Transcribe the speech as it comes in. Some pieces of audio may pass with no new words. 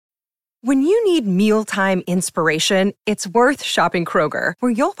When you need mealtime inspiration, it's worth shopping Kroger,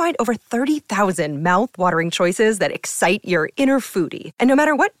 where you'll find over 30,000 mouth-watering choices that excite your inner foodie. And no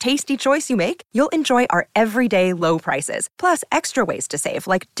matter what tasty choice you make, you'll enjoy our everyday low prices, plus extra ways to save,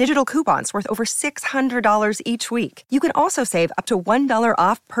 like digital coupons worth over $600 each week. You can also save up to $1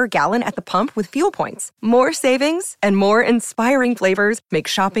 off per gallon at the pump with fuel points. More savings and more inspiring flavors make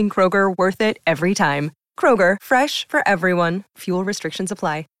shopping Kroger worth it every time. Kroger, fresh for everyone. Fuel restrictions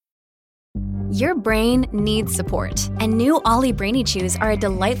apply. Your brain needs support, and new Ollie Brainy Chews are a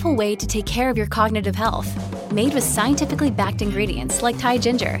delightful way to take care of your cognitive health. Made with scientifically backed ingredients like Thai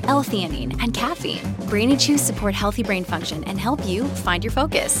ginger, L-theanine, and caffeine, Brainy Chews support healthy brain function and help you find your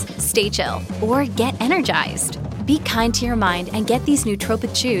focus, stay chill, or get energized. Be kind to your mind and get these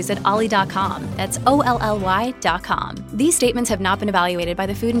nootropic chews at ollie.com. That's OLLY.com. These statements have not been evaluated by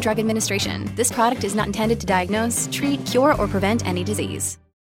the Food and Drug Administration. This product is not intended to diagnose, treat, cure, or prevent any disease.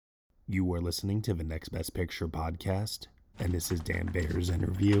 You are listening to the Next Best Picture podcast, and this is Dan Bayer's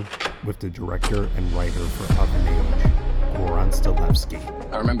interview with the director and writer for Of an Age, Goran Stolevski.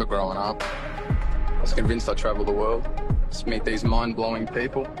 I remember growing up, I was convinced I'd travel the world, just meet these mind-blowing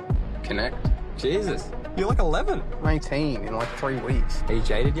people, connect. Jesus, you're like 11. I'm 18 in like 3 weeks. Are you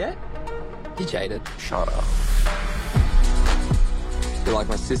jaded yet? You jaded? Shut up. You're like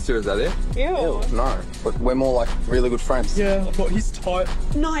my sister, is that it? Ew. No, but we're more like really good friends. Yeah, I thought he's tight.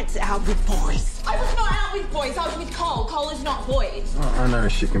 Nights out with boys. I was not out with boys, I was with Cole. Cole is not boys. I know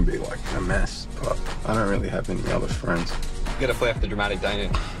she can be like a mess, but I don't really have any other friends. You gotta play off the dramatic, don't you?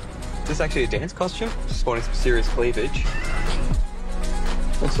 Is this actually a dance costume? Sporting some serious cleavage.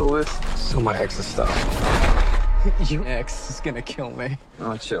 What's all this? It's all my ex's stuff. Your ex is gonna kill me.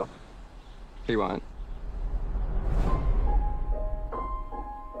 Oh, chill. He won't.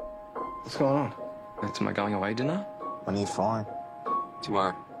 What's going on? It's my going away dinner. When are you flying?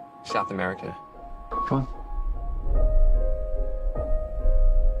 Tomorrow. South America. Come on.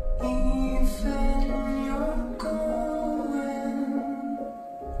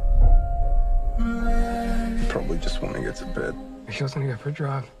 You probably just want to get to bed. She was gonna go for a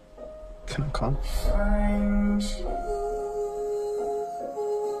drive. Can I come?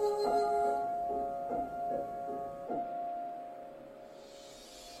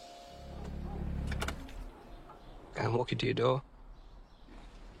 And walk you to your door.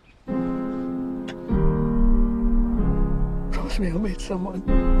 Promise me I'll meet someone.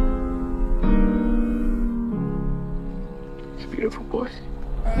 It's a beautiful boy.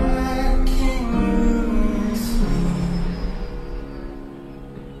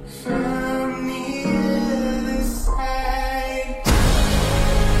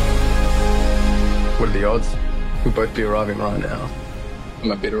 What are the odds? We'll both be arriving right now. I'm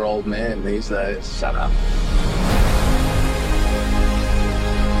a bitter old man these days. Shut up.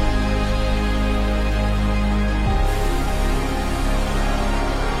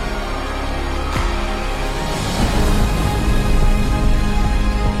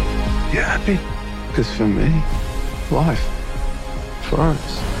 You happy? Because for me, life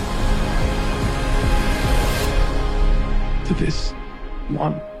froze to this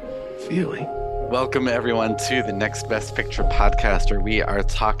one feeling. Welcome, everyone, to the Next Best Picture podcast, where we are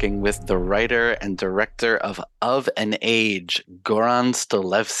talking with the writer and director of an Age, Goran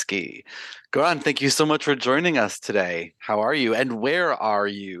Stolevski. Goran, thank you so much for joining us today. How are you, and where are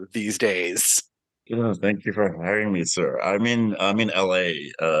you these days? Thank you for having me, sir. I'm in LA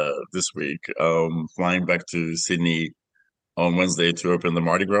this week, flying back to Sydney on Wednesday to open the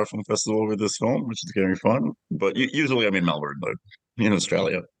Mardi Gras Film Festival with this film, which is going to be fun. But usually I'm in Melbourne, though, in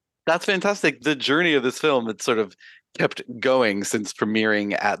Australia. That's fantastic. The journey of this film, it's sort of kept going since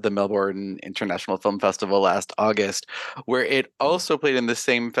premiering at the Melbourne International Film Festival last August, where it also played in the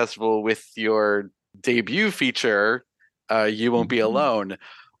same festival with your debut feature, You Won't Be Alone.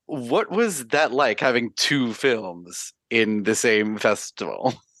 What was that like, having two films in the same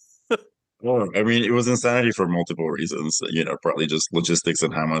festival? Well, I mean, it was insanity for multiple reasons. Probably just logistics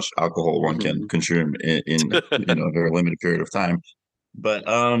and how much alcohol one can consume in a very limited period of time. But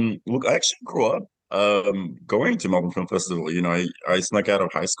look, I actually grew up going to Melbourne Film Festival. I snuck out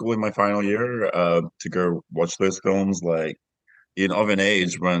of high school in my final year to go watch those films. Like in Of an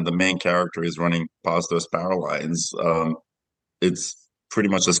Age, when the main character is running past those power lines, it's pretty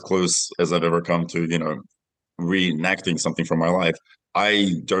much as close as I've ever come to, reenacting something from my life.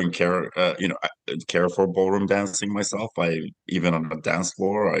 I don't care, I care for ballroom dancing myself. Even on a dance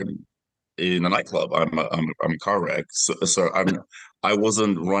floor, I'm in a nightclub. I'm a car wreck. So I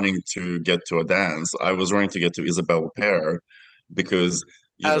wasn't running to get to a dance. I was running to get to Isabelle Huppert because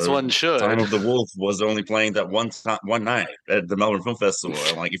As one should. Time of the Wolf was only playing that one night at the Melbourne Film Festival.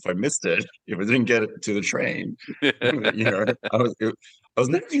 And like, if I missed it, if I didn't get it to the train, I was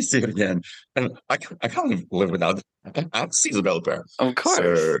never going to see it again. And I can't live without it. I have to see Isabelle Huppert. Of course.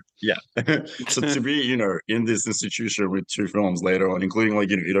 So, yeah. So to be, in this institution with 2 films later on, including like,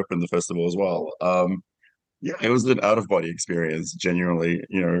 it opened the festival as well. Yeah, it was an out-of-body experience, genuinely.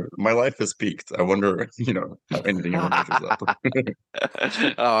 My life has peaked. I wonder, how anything ever measures up.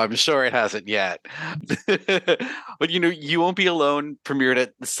 Oh, I'm sure it hasn't yet. But, You Won't Be Alone premiered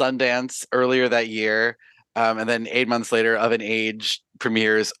at Sundance earlier that year. And then 8 months later, Of an Age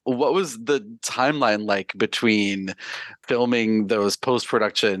premieres. What was the timeline like between filming those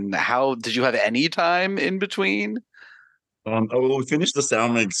post-production? How did you have any time in between? We finished the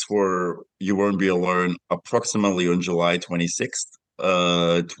sound mix for You Won't Be Alone approximately on July 26th,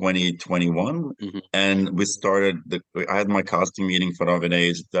 2021. Mm-hmm. And I had my casting meeting for Of an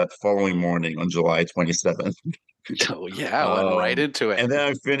Age that following morning on July 27th. Oh, yeah, went right into it. And then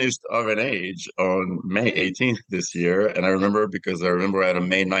I finished Of an Age on May 18th this year. And I remember I had a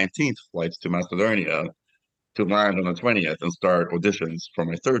May 19th flight to Macedonia to land on the 20th and start auditions for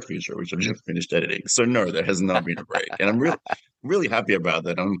my 3rd feature, which I just finished editing. So no, there has not been a break. And I'm really, really happy about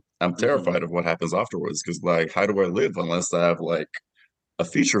that. I'm terrified of what happens afterwards, because like, how do I live unless I have like a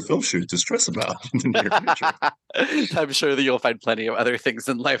feature film shoot to stress about in the near future? I'm sure that you'll find plenty of other things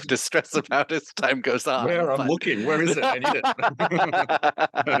in life to stress about as time goes on. I'm looking. Where is it? I need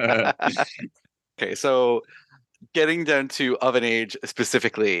it. Okay, so getting down to Of an Age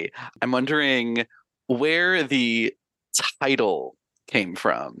specifically, I'm wondering where the title came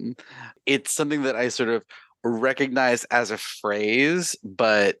from. It's something that I sort of recognize as a phrase,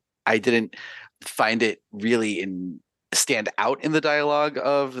 but I didn't find it really stand out in the dialogue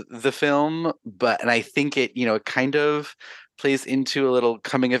of the film. And I think it, it kind of plays into a little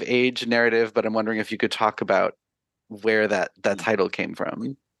coming of age narrative, but I'm wondering if you could talk about where that title came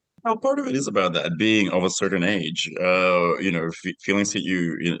from. Well, part of it is about that, being of a certain age. Feelings hit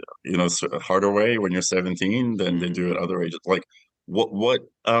you, a harder way when you're 17 than they do at other ages. Like, what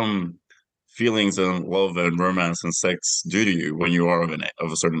feelings and love and romance and sex do to you when you are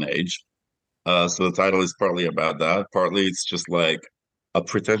of a certain age? So the title is partly about that. Partly it's just like a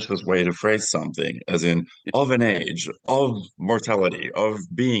pretentious way to phrase something, as in of an age, of mortality, of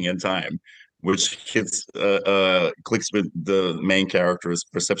being in time, which clicks with the main character's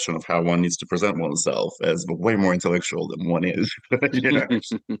perception of how one needs to present oneself as way more intellectual than one is.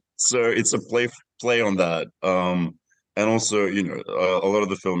 So it's a play on that. And also, a lot of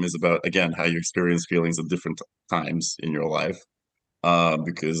the film is about, again, how you experience feelings at different times in your life.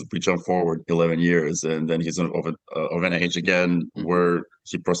 Because we jump forward 11 years and then he's of an age again where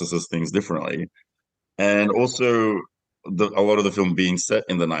he processes things differently. And also a lot of the film being set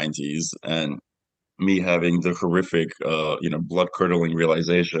in the 90s and me having the horrific, blood-curdling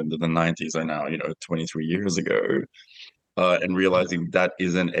realization that the 90s are now, 23 years ago, and realizing that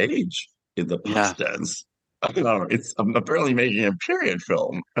is an age in the past tense. I don't know. I'm apparently making a period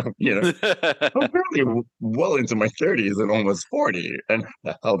film. I'm apparently well into my 30s and almost 40. And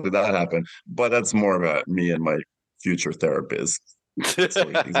how did that happen? But that's more about me and my future therapist.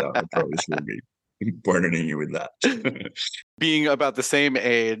 I probably should be burdening you with that. Being about the same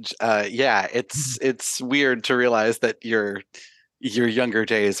age, it's weird to realize that your younger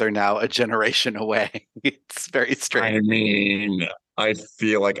days are now a generation away. It's very strange. I mean, I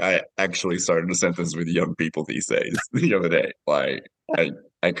feel like I actually started a sentence with young people these days the other day. Like, I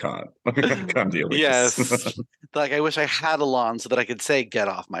can't. I can't deal with this. Like, I wish I had a lawn so that I could say, get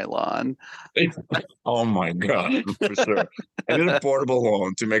off my lawn. Oh my God, for sure. I need a portable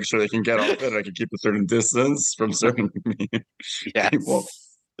lawn to make sure they can get off it. I can keep a certain distance from certain people.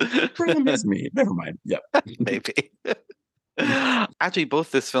 Problem is me. Never mind. Yeah. Maybe. Actually,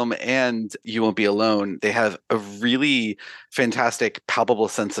 both this film and You Won't Be Alone, they have a really fantastic, palpable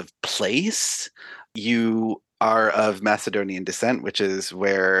sense of place. You are of Macedonian descent, which is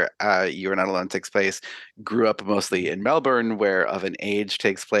where You Are Not Alone takes place, grew up mostly in Melbourne, where Of an Age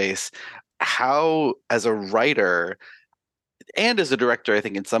takes place. How, as a writer and as a director, I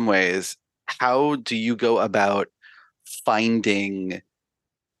think in some ways, how do you go about finding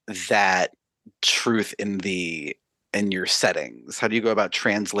that truth in your settings? How do you go about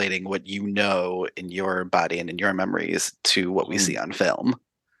translating what you know in your body and in your memories to what we see on film?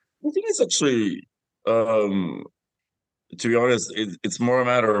 I think it's actually, to be honest, it's more a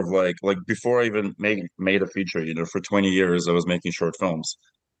matter of like before I even made a feature, for 20 years, I was making short films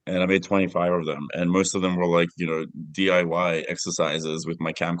and I made 25 of them. And most of them were like, DIY exercises with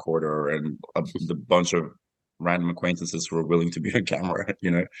my camcorder and a bunch of random acquaintances who are willing to be on camera,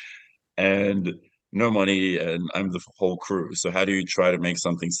 and no money, and I'm the whole crew. So how do you try to make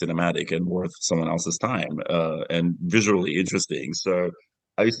something cinematic and worth someone else's time, and visually interesting? So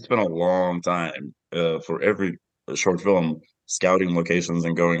I used to spend a long time for every short film scouting locations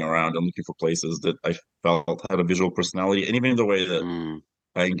and going around and looking for places that I felt had a visual personality, and even in the way that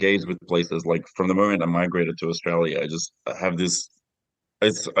I engage with places. Like from the moment I migrated to Australia, I just have this.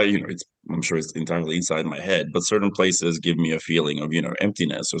 It's I'm sure it's entirely inside my head, but certain places give me a feeling of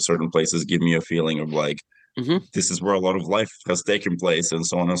emptiness, or certain places give me a feeling of like this is where a lot of life has taken place, and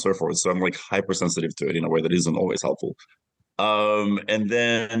so on and so forth. So I'm like hypersensitive to it in a way that isn't always helpful. And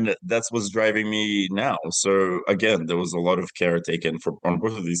then that's what's driving me now. So again, there was a lot of care taken on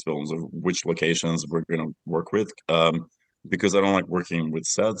both of these films of which locations we're going to work with. Because I don't like working with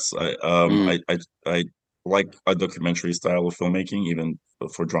sets. I like a documentary style of filmmaking, even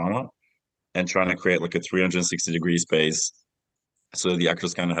for drama, and trying to create like a 360-degree space so the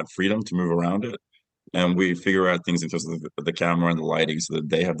actors kind of have freedom to move around it. And we figure out things in terms of the camera and the lighting so that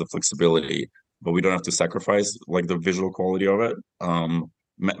they have the flexibility, but we don't have to sacrifice like the visual quality of it.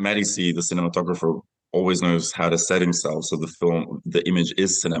 Maddie C, the cinematographer, always knows how to set himself so the image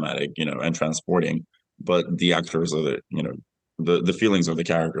is cinematic, and transporting, but the actors are the feelings of the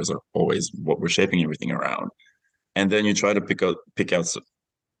characters are always what we're shaping everything around. And then you try to pick out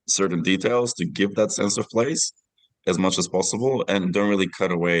certain details to give that sense of place as much as possible, and don't really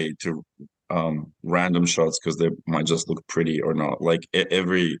cut away to random shots because they might just look pretty or not. Like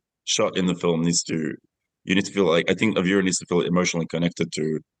every shot in the film you need to feel like, I think a viewer needs to feel emotionally connected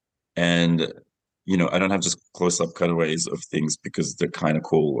to. And I don't have just close-up cutaways of things because they're kind of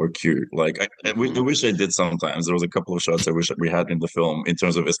cool or cute. Like I wish I did sometimes. There was a couple of shots I wish we had in the film in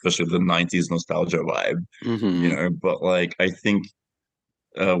terms of especially the 90s nostalgia vibe, but like I think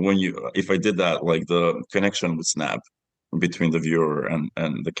if I did that, like the connection would snap between the viewer and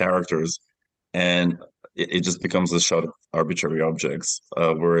the characters, and it just becomes a shot of arbitrary objects.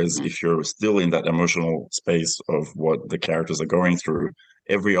 Whereas if you're still in that emotional space of what the characters are going through,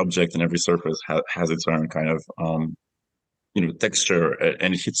 every object and every surface has its own kind of texture,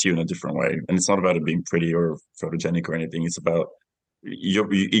 and it hits you in a different way. And it's not about it being pretty or photogenic or anything. It's about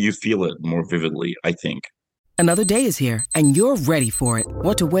you feel it more vividly, I think. Another day is here, and you're ready for it.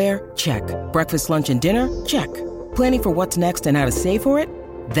 What to wear? Check. Breakfast, lunch, and dinner? Check. Planning for what's next and how to save for it?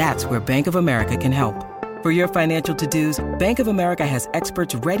 That's where Bank of America can help. For your financial to-dos, Bank of America has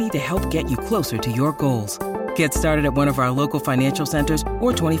experts ready to help get you closer to your goals. Get started at one of our local financial centers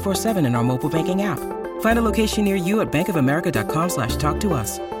or 24/7 in our mobile banking app. Find a location near you at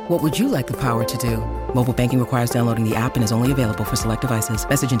bankofamerica.com/talktous. What would you like the power to do? Mobile banking requires downloading the app and is only available for select devices.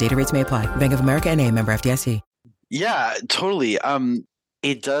 Message and data rates may apply. Bank of America NA, member FDIC. Yeah, totally.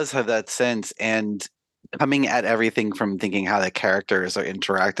 It does have that sense, and coming at everything from thinking how the characters are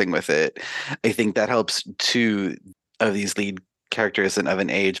interacting with it, I think that helps two of these lead characters and of an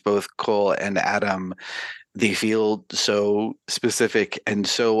age, both Cole and Adam. They feel so specific and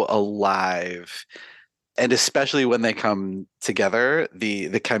so alive. And especially when they come together,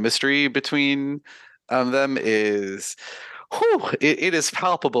 the chemistry between them is, it is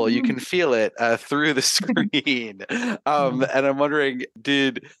palpable. You can feel it through the screen. And I'm wondering,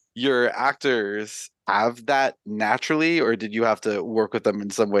 did your actors have that naturally, or did you have to work with them in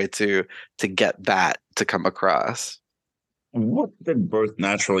some way to get that to come across? What they both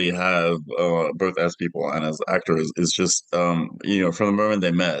naturally have, both as people and as actors, is just from the moment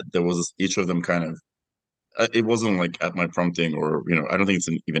they met, there was each of them kind of. It wasn't like at my prompting, or I don't think it's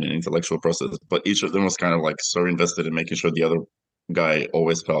even an intellectual process, but each of them was kind of like so invested in making sure the other guy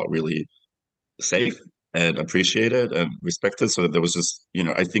always felt really safe and appreciated and respected. So that there was just,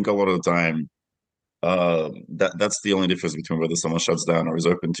 I think a lot of the time, that's the only difference between whether someone shuts down or is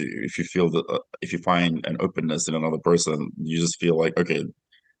open to you. If you feel that, if you find an openness in another person, you just feel like, okay,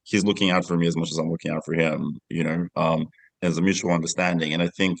 he's looking out for me as much as I'm looking out for him. There's a mutual understanding, and I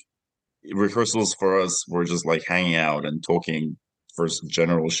think rehearsals for us were just like hanging out and talking first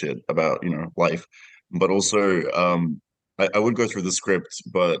general shit about life, but also I would go through the script,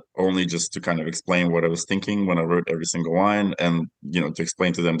 but only just to kind of explain what I was thinking when I wrote every single line, and to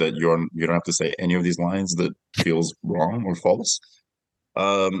explain to them that you don't have to say any of these lines that feels wrong or false.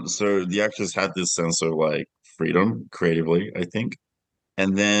 So the actors had this sense of like freedom creatively, I think,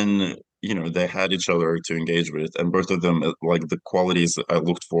 and then they had each other to engage with, and both of them, like the qualities I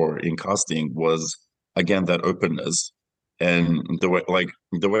looked for in casting was again that openness, and the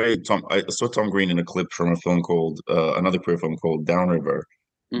way I saw Tom Green in a clip from a film called another queer film called Downriver,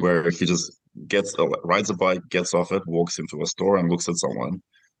 where he just rides a bike, gets off it, walks into a store, and looks at someone,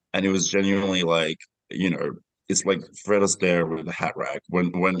 and it was genuinely like it's like Fred Astaire with a hat rack.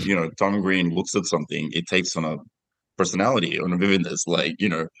 When Tom Green looks at something, it takes on a personality, on a vividness, like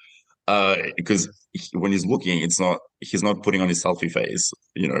because when he's looking, he's not putting on his selfie face,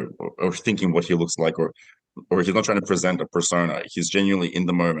 or thinking what he looks like, or he's not trying to present a persona. He's genuinely in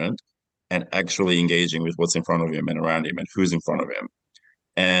the moment and actually engaging with what's in front of him and around him and who's in front of him.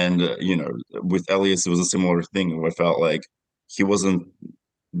 And with Elias, it was a similar thing where I felt like he wasn't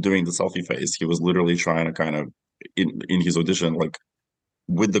doing the selfie face. He was literally trying to kind of in his audition, like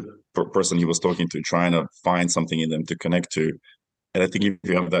with the person he was talking to, trying to find something in them to connect to. And I think if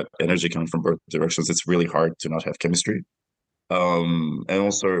you have that energy coming from both directions, it's really hard to not have chemistry. And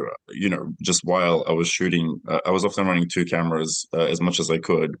also, just while I was shooting, I was often running two cameras as much as I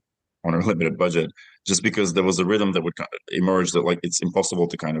could on a limited budget, just because there was a rhythm that would emerge that, like, it's impossible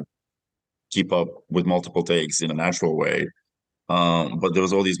to kind of keep up with multiple takes in a natural way. But there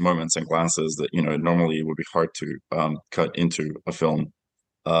was all these moments and glances that, normally would be hard to cut into a film.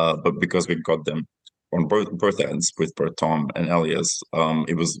 But because we got them on both ends with both Tom and Elias,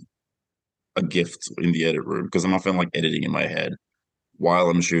 it was a gift in the edit room, because I'm often like editing in my head while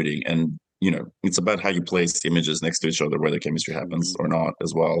I'm shooting. And, it's about how you place images next to each other, whether chemistry happens or not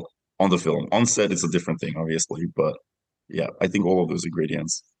as well on the film. On set, it's a different thing, obviously. But yeah, I think all of those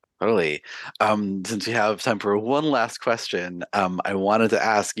ingredients. Totally. Since we have time for one last question, I wanted to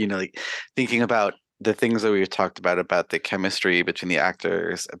ask, like, thinking about the things that we've talked about the chemistry between the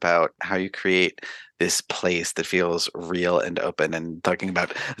actors, about how you create this place that feels real and open, and talking about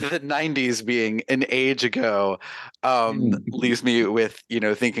the 90s being an age ago, leaves me with,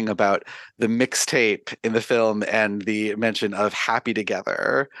 thinking about the mixtape in the film and the mention of Happy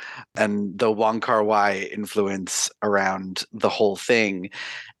Together and the Wong Kar-wai influence around the whole thing.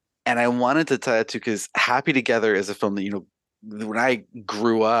 And I wanted to tie it to, because Happy Together is a film that, when I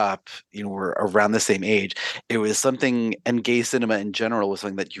grew up, we're around the same age. It was something, and gay cinema in general was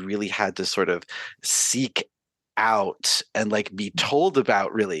something that you really had to sort of seek out and like be told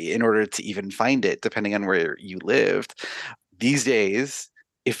about, really, in order to even find it, depending on where you lived. These days,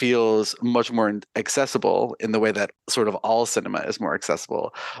 it feels much more accessible in the way that sort of all cinema is more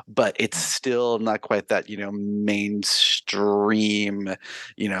accessible, but it's still not quite that, mainstream,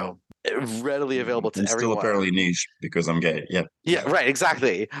 readily available to everyone. Still apparently niche because I'm gay. Yeah. Yeah, right.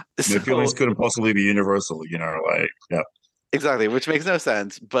 Exactly. The feelings couldn't possibly be universal, yeah. Exactly, which makes no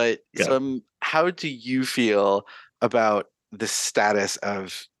sense. But yeah. So how do you feel about the status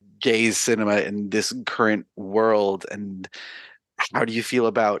of gay cinema in this current world, and how do you feel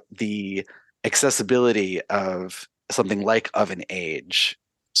about the accessibility of something like Of an Age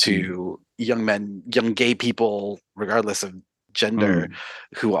to young men, young gay people, regardless of gender,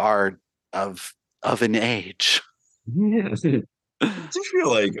 who are of an age? Yeah. I feel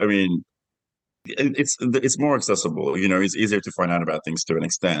like, it's more accessible. It's easier to find out about things to an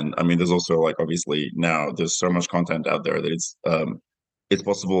extent. There's also, like, obviously now there's so much content out there that it's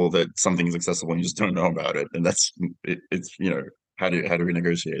possible that something is accessible and you just don't know about it, and that's it's how do we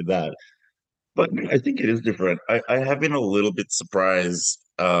negotiate that? But I think it is different. I have been a little bit surprised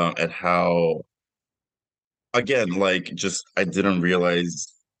at how, again, like, just I didn't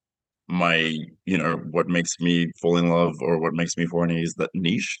realize what makes me fall in love or what makes me horny is that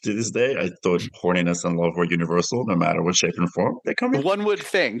niche to this day. I thought horniness and love were universal, no matter what shape and form they come in. One would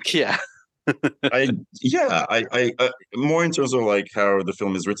think, yeah. I more in terms of like how the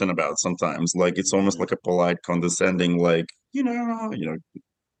film is written about. Sometimes, like, it's almost like a polite, condescending, like,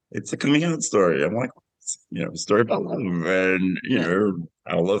 it's a coming out story. I'm like, story about love, and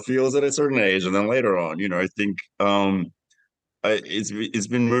how love feels at a certain age, and then later on, I think it's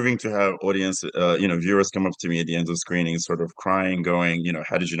been moving to have audience, viewers come up to me at the end of screenings, sort of crying, going,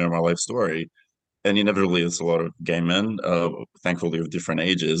 how did you know my life story? And inevitably, it's a lot of gay men, thankfully of different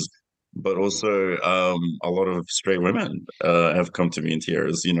ages, but also a lot of straight women have come to me in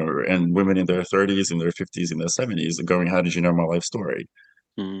tears, and women in their 30s, in their 50s, in their 70s, going, how did you know my life story?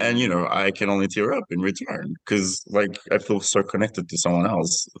 And, I can only tear up in return, because, like, I feel so connected to someone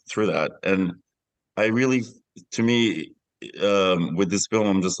else through that. And I really, to me, with this film,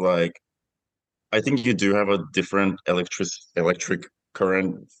 I'm just like, I think you do have a different electric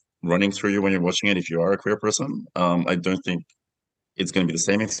current running through you when you're watching it if you are a queer person. I don't think it's going to be the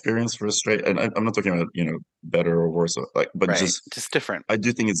same experience for a straight, and I'm not talking about, better or worse, but right. just different. I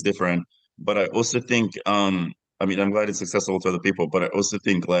do think it's different, but I also think, I'm glad it's accessible to other people, but I also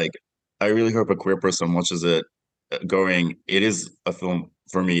think, like, I really hope a queer person watches it going, it is a film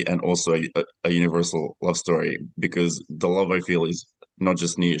for me and also a universal love story, because the love I feel is not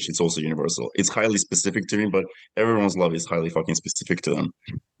just niche, it's also universal. It's highly specific to me, but everyone's love is highly fucking specific to them.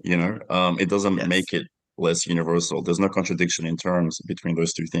 It doesn't make it less universal. There's no contradiction in terms between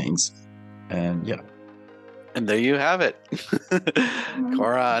those two things. And yeah. And there you have it.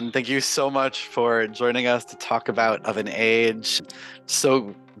 Goran, thank you so much for joining us to talk about Of an Age.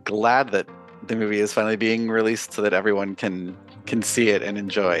 So glad that the movie is finally being released so that everyone can see it and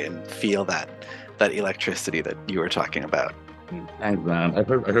enjoy and feel that electricity that you were talking about. Thanks, man. I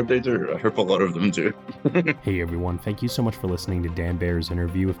hope they do. I hope a lot of them do. Hey everyone, thank you so much for listening to Dan Baer's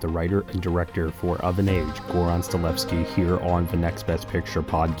interview with the writer and director for Of an Age, Goran Stolevski, here on the Next Best Picture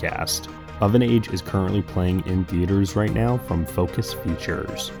podcast. Of an Age is currently playing in theaters right now from Focus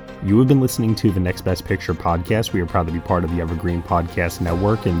Features. You have been listening to the Next Best Picture podcast. We are proud to be part of the Evergreen Podcast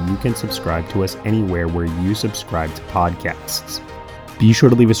Network, and you can subscribe to us anywhere where you subscribe to podcasts. Be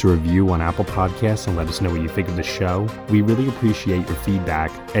sure to leave us a review on Apple Podcasts and let us know what you think of the show. We really appreciate your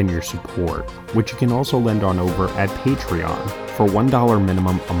feedback and your support, which you can also lend on over at Patreon. For $1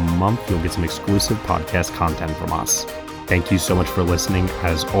 minimum a month, you'll get some exclusive podcast content from us. Thank you so much for listening,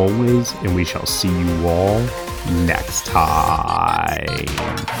 as always, and we shall see you all next time.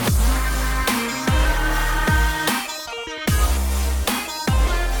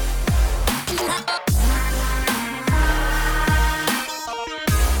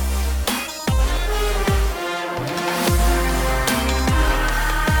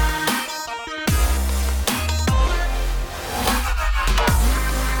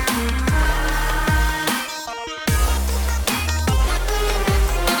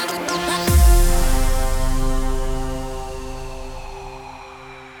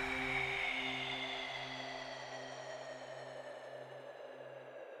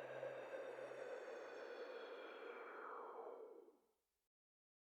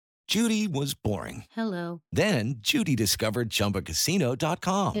 Judy was boring. Hello. Then Judy discovered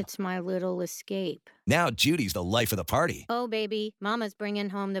ChumbaCasino.com. It's my little escape. Now Judy's the life of the party. Oh, baby, mama's bringing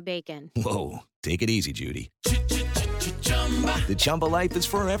home the bacon. Whoa, take it easy, Judy. The Chumba life is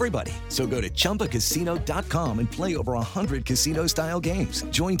for everybody. So go to ChumbaCasino.com and play over 100 casino-style games.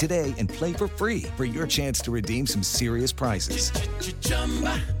 Join today and play for free for your chance to redeem some serious prizes.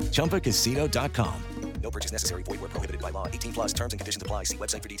 ChumbaCasino.com. No purchase necessary. Void where prohibited by law. 18+ terms and conditions apply. See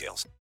website for details.